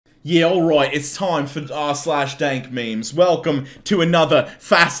Yeah, alright, it's time for r/dank memes. Welcome to another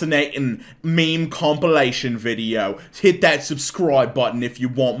fascinating meme compilation video. Hit that subscribe button if you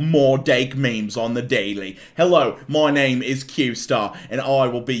want more dank memes on the daily. Hello, my name is Q-Star, and I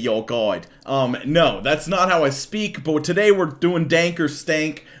will be your guide. No, that's not how I speak, but today we're doing dank or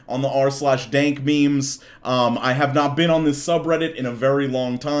stank on the r/dank memes. I have not been on this subreddit in a very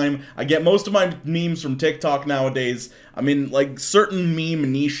long time. I get most of my memes from TikTok nowadays. I mean, like, certain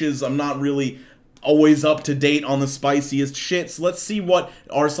meme niches, I'm not really always up to date on the spiciest shit, so let's see what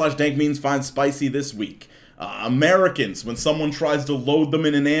r/dank memes find spicy this week. Americans, when someone tries to load them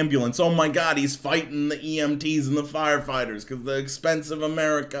in an ambulance, oh my god, he's fighting the EMTs and the firefighters because the expensive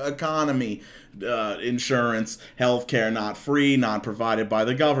America economy, insurance, healthcare not free, not provided by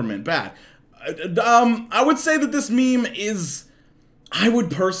the government, bad. I would say that this meme is... I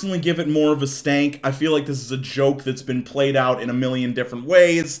would personally give it more of a stank. I feel like this is a joke that's been played out in a million different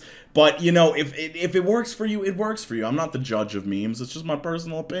ways. But, you know, if it works for you, it works for you. I'm not the judge of memes. It's just my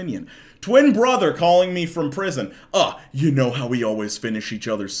personal opinion. Twin brother calling me from prison. You know how we always finish each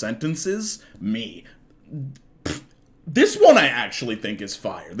other's sentences? Me. This one I actually think is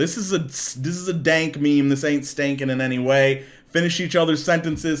fire. This is a dank meme. This ain't stanking in any way. Finish each other's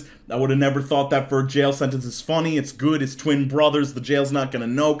sentences. I would have never thought that for a jail sentence is funny. It's good. It's twin brothers. The jail's not gonna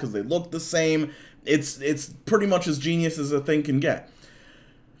know because they look the same. It's pretty much as genius as a thing can get.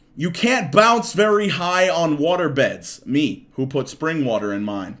 You can't bounce very high on water beds. Me, who put spring water in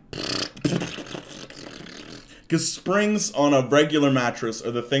mine. Because springs on a regular mattress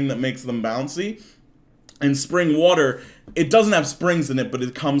are the thing that makes them bouncy. And spring water, it doesn't have springs in it, but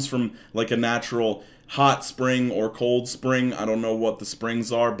it comes from like a natural hot spring or cold spring. I don't know what the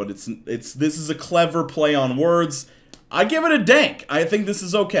springs are, but this is a clever play on words. I give it a dank. I think this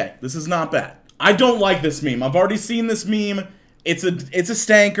is okay. This is not bad. I don't like this meme. I've already seen this meme. It's a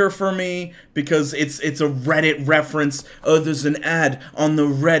stanker for me because it's a Reddit reference. Oh, there's an ad on the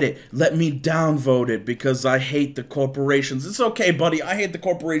Reddit. Let me downvote it because I hate the corporations. It's okay, buddy. I hate the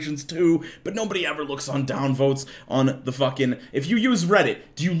corporations too, but nobody ever looks on downvotes on the fucking... If you use Reddit,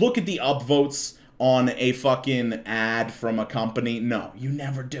 do you look at the upvotes on a fucking ad from a company? No, you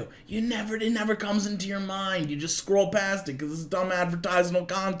never do. It never comes into your mind. You just scroll past it because it's dumb advertisational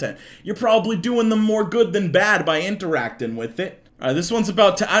content. You're probably doing them more good than bad by interacting with it. Alright, this one's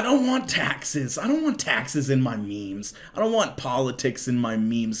about I don't want taxes. I don't want taxes in my memes. I don't want politics in my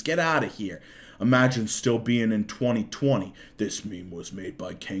memes. Get out of here. Imagine still being in 2020. This meme was made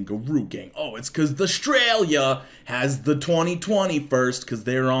by Kangaroo Gang. Oh, it's because Australia has the 2020 first because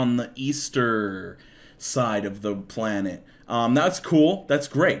they're on the Easter side of the planet. That's cool. That's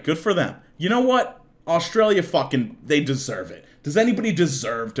great. Good for them. You know what? Australia they deserve it. Does anybody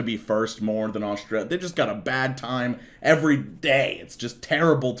deserve to be first more than Australia? They just got a bad time every day. It's just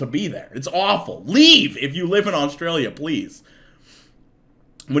terrible to be there. It's awful. Leave if you live in Australia, please.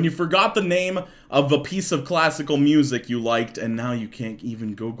 When you forgot the name of a piece of classical music you liked and now you can't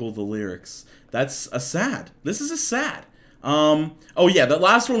even Google the lyrics. That's a sad. This is a sad. Oh yeah, that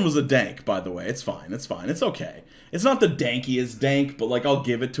last one was a dank, by the way. It's fine. It's fine. It's okay. It's not the dankiest dank, but like I'll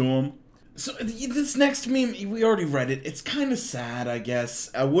give it to him. So this next meme, we already read it. It's kind of sad, I guess.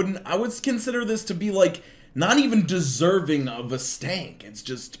 I would consider this to be like not even deserving of a stank. It's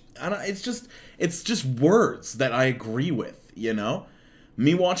just it's just words that I agree with, you know?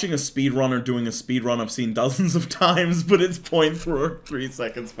 Me watching a speedrunner doing a speedrun I've seen dozens of times, but it's 0.3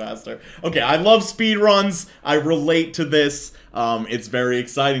 seconds faster. Okay, I love speedruns. I relate to this. It's very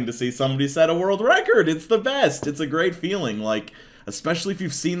exciting to see somebody set a world record. It's the best. It's a great feeling, like, especially if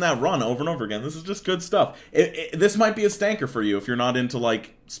you've seen that run over and over again. This is just good stuff. This might be a stanker for you if you're not into,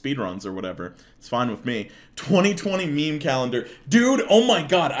 like, speedruns or whatever. It's fine with me. 2020 meme calendar. Dude, oh my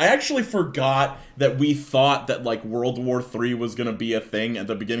god, I actually forgot that we thought that, like, World War III was gonna be a thing at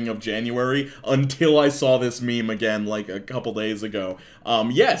the beginning of January until I saw this meme again, like, a couple days ago.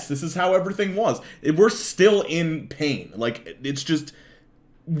 Yes, this is how everything was. We're still in pain. Like, it's just...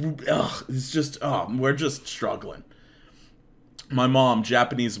 Ugh, it's just... we're just struggling. My mom,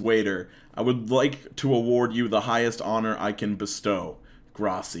 Japanese waiter, I would like to award you the highest honor I can bestow.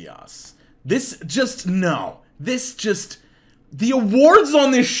 Gracias. The awards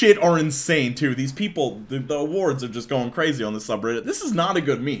on this shit are insane, too. These people, the awards are just going crazy on the subreddit. This is not a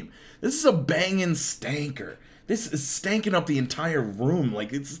good meme. This is a banging stanker. This is stanking up the entire room.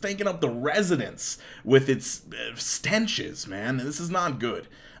 Like, it's stanking up the residence with its stenches, man. This is not good.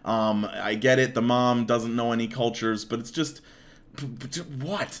 I get it. The mom doesn't know any cultures, but it's just...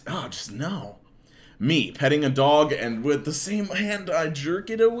 What? Oh, just no. Me petting a dog and with the same hand I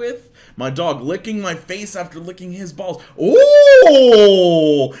jerk it with. My dog licking my face after licking his balls.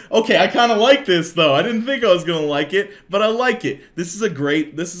 Ooh! Okay, I kind of like this though. I didn't think I was gonna like it, but I like it. This is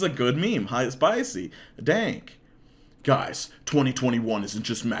a good meme. High spicy. Dank. Guys, 2021 isn't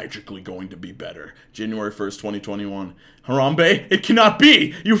just magically going to be better. January 1st, 2021. Harambe, it cannot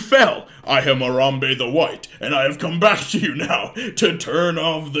be! You fell! I am Harambe the White, and I have come back to you now to turn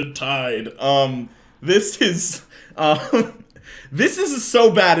off the tide. This is, this is a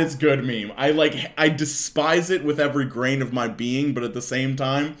so bad it's good meme. I despise it with every grain of my being, but at the same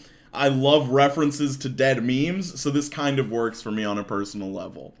time, I love references to dead memes, so this kind of works for me on a personal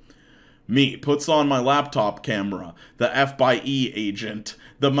level. Me puts on my laptop camera, the F/E agent,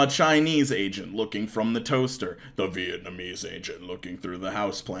 the Chinese agent looking from the toaster, the Vietnamese agent looking through the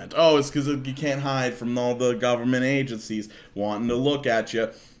houseplant. Oh, it's because you can't hide from all the government agencies wanting to look at you.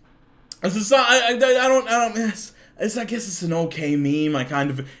 I guess it's an okay meme.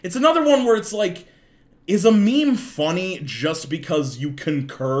 It's another one where it's like, is a meme funny just because you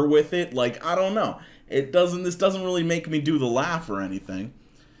concur with it? Like, I don't know. This doesn't really make me do the laugh or anything.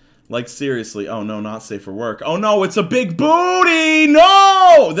 Like, seriously. Oh, no, not safe for work. Oh, no, it's a big booty!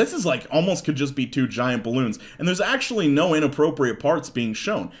 No! This is like, almost could just be two giant balloons. And there's actually no inappropriate parts being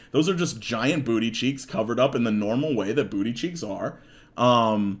shown. Those are just giant booty cheeks covered up in the normal way that booty cheeks are.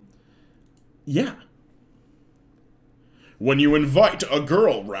 Yeah. When you invite a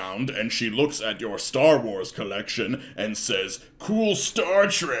girl round and she looks at your Star Wars collection and says, cool Star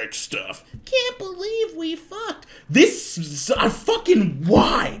Trek stuff. Can't believe we fucked.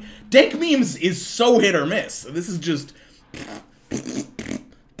 Why? Dank memes is so hit or miss. This is just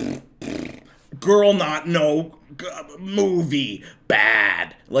girl not no movie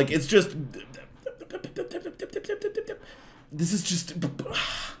bad. Like, it's just this is just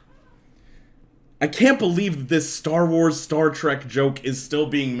I can't believe this Star Wars, Star Trek joke is still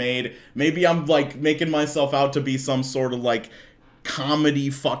being made. Maybe I'm, like, making myself out to be some sort of, like,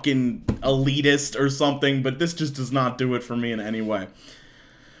 comedy fucking elitist or something, but this just does not do it for me in any way.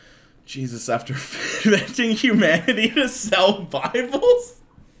 Jesus, after inventing humanity to sell Bibles?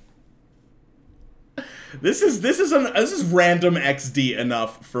 This is random XD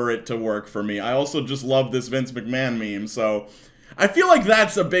enough for it to work for me. I also just love this Vince McMahon meme, so I feel like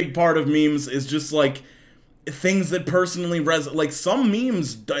that's a big part of memes, is just like things that personally like some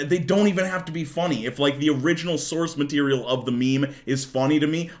memes, they don't even have to be funny. If like the original source material of the meme is funny to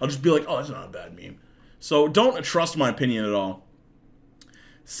me, I'll just be like, oh, it's not a bad meme. So don't trust my opinion at all.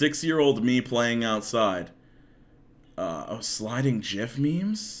 6-year-old me playing outside. Sliding GIF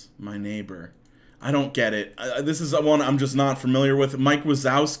memes? My neighbor. I don't get it. This is one I'm just not familiar with. Mike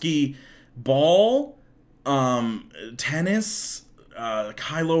Wazowski ball? Tennis?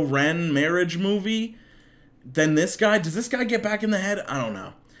 Kylo Ren marriage movie? Then this guy? Does this guy get back in the head? I don't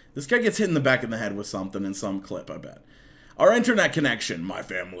know. This guy gets hit in the back of the head with something in some clip, I bet. Our internet connection. My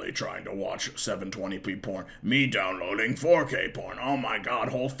family trying to watch 720p porn. Me downloading 4K porn. Oh my god,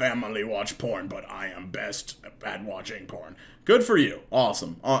 whole family watch porn, but I am best at watching porn. Good for you.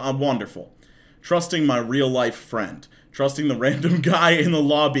 Awesome. Wonderful. Trusting my real-life friend. Trusting the random guy in the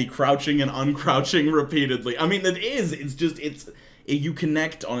lobby crouching and uncrouching repeatedly. I mean, you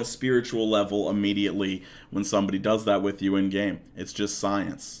connect on a spiritual level immediately when somebody does that with you in-game. It's just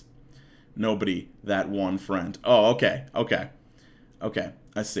science. Nobody, that one friend. Oh, okay, okay. Okay,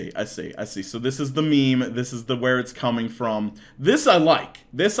 I see. So this is the meme. This is where it's coming from. This I like.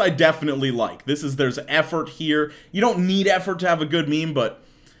 This I definitely like. There's effort here. You don't need effort to have a good meme, but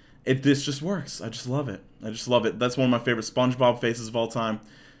this just works. I just love it. That's one of my favorite SpongeBob faces of all time.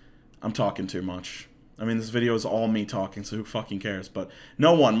 I'm talking too much. I mean, this video is all me talking, so who fucking cares? But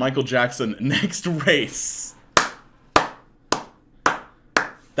no one. Michael Jackson, next race.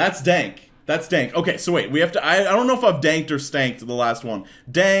 That's dank. That's dank. Okay, so wait, we have to... I don't know if I've danked or stanked the last one.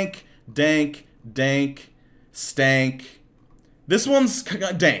 Dank, dank, dank, stank. This one's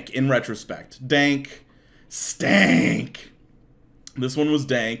dank in retrospect. Dank, stank. This one was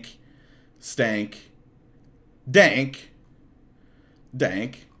dank, stank, dank,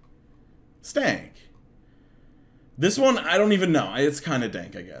 dank, stank. This one, I don't even know. It's kind of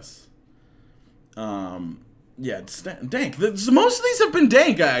dank, I guess. Yeah, it's dank. Most of these have been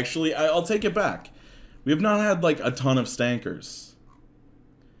dank, actually. I'll take it back. We have not had, like, a ton of stankers.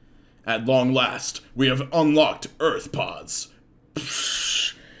 At long last, we have unlocked Earth Pods.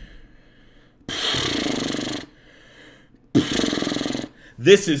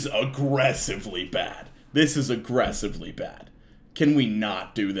 This is aggressively bad. This is aggressively bad. Can we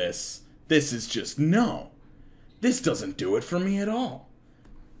not do this? This is just, no. This doesn't do it for me at all.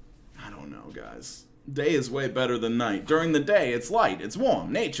 I don't know, guys. Day is way better than night. During the day, it's light, it's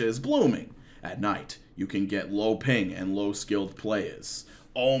warm, nature is blooming. At night, you can get low ping and low skilled players.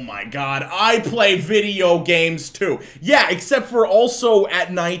 Oh my god, I play video games too. Yeah, except for also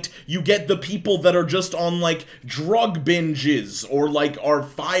at night, you get the people that are just on, like, drug binges, or, like, are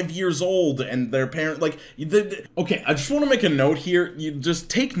 5 years old, and their parent, like, okay, I just want to make a note here. You just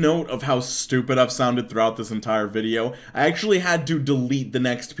take note of how stupid I've sounded throughout this entire video. I actually had to delete the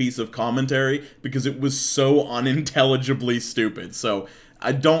next piece of commentary, because it was so unintelligibly stupid. So,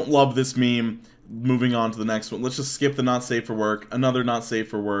 I don't love this meme. Moving on to the next one. Let's just skip the not safe for work. Another not safe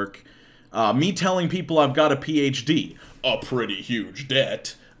for work. Me telling people I've got a PhD. A pretty huge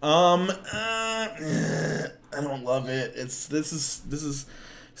debt. I don't love it. This is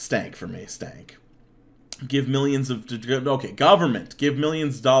stank for me. Stank. Give millions of... Okay, government. Give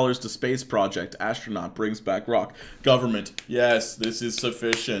millions of dollars to space project. Astronaut brings back rock. Government. Yes, this is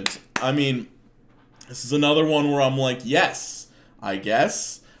sufficient. I mean, this is another one where I'm like, yes, I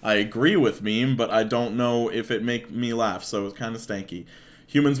guess. I agree with meme, but I don't know if it make me laugh, so it's kind of stanky.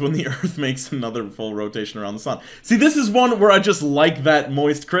 Humans when the Earth makes another full rotation around the sun. See, this is one where I just like that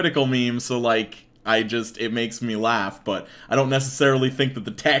moist critical meme, so, like, it makes me laugh, but I don't necessarily think that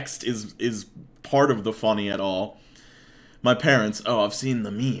the text is part of the funny at all. My parents, oh, I've seen the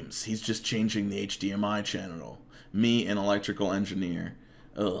memes. He's just changing the HDMI channel. Me, an electrical engineer.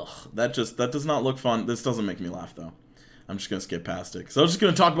 Ugh, that does not look fun. This doesn't make me laugh, though. I'm just gonna skip past it, because I was just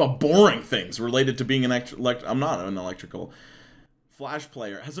gonna talk about boring things related to being an I'm not an electrical. Flash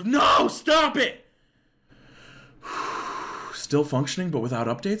player has a- No! Stop it! Still functioning, but without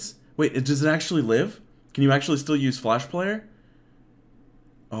updates? Wait, does it actually live? Can you actually still use Flash player?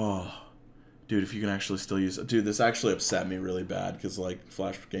 Oh. Dude, if you can actually still use it. Dude, this actually upset me really bad, because, like,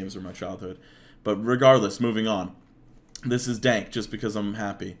 Flash games are my childhood. But regardless, moving on. This is dank, just because I'm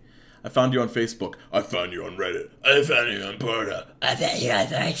happy. I found you on Facebook. I found you on Reddit. I found you on Porta. I found you on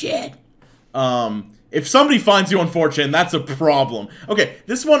 4chan. If somebody finds you on 4chan, that's a problem. Okay,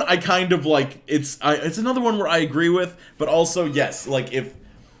 this one I kind of like. It's another one where I agree with, but also yes, like if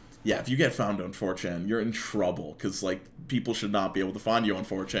you get found on 4chan, you're in trouble, because like people should not be able to find you on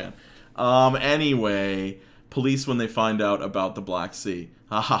 4chan. Anyway, police when they find out about the Black Sea.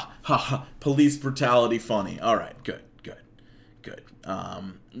 Haha, haha. Police brutality funny. All right, good.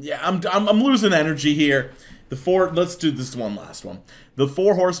 Yeah, I'm losing energy here. Let's do this last one. The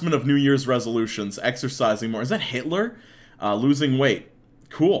 4 horsemen of New Year's resolutions. Exercising more. Is that Hitler? Losing weight.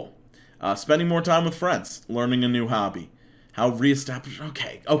 Cool. Spending more time with friends. Learning a new hobby. How reestablish...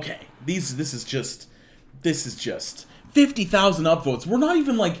 Okay. This is just 50,000 upvotes. We're not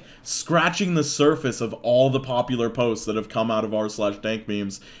even, like, scratching the surface of all the popular posts that have come out of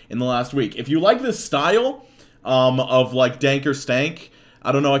r/dankmemes in the last week. If you like this style... of like dank or stank.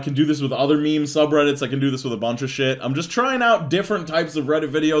 I don't know, I can do this with other meme subreddits, I can do this with a bunch of shit. I'm just trying out different types of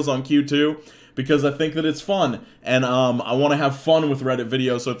Reddit videos on Q2, because I think that it's fun, and I want to have fun with Reddit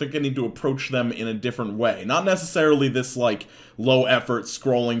videos, so I think I need to approach them in a different way. Not necessarily this, like, low-effort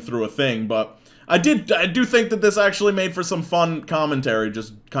scrolling through a thing, but I do think that this actually made for some fun commentary,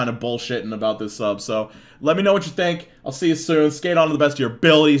 just kind of bullshitting about this sub, so let me know what you think. I'll see you soon. Skate on to the best of your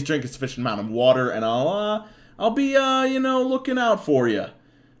abilities, drink a sufficient amount of water, and I'll be, you know, looking out for you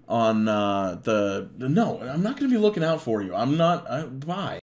on, no, I'm not going to be looking out for you. Bye.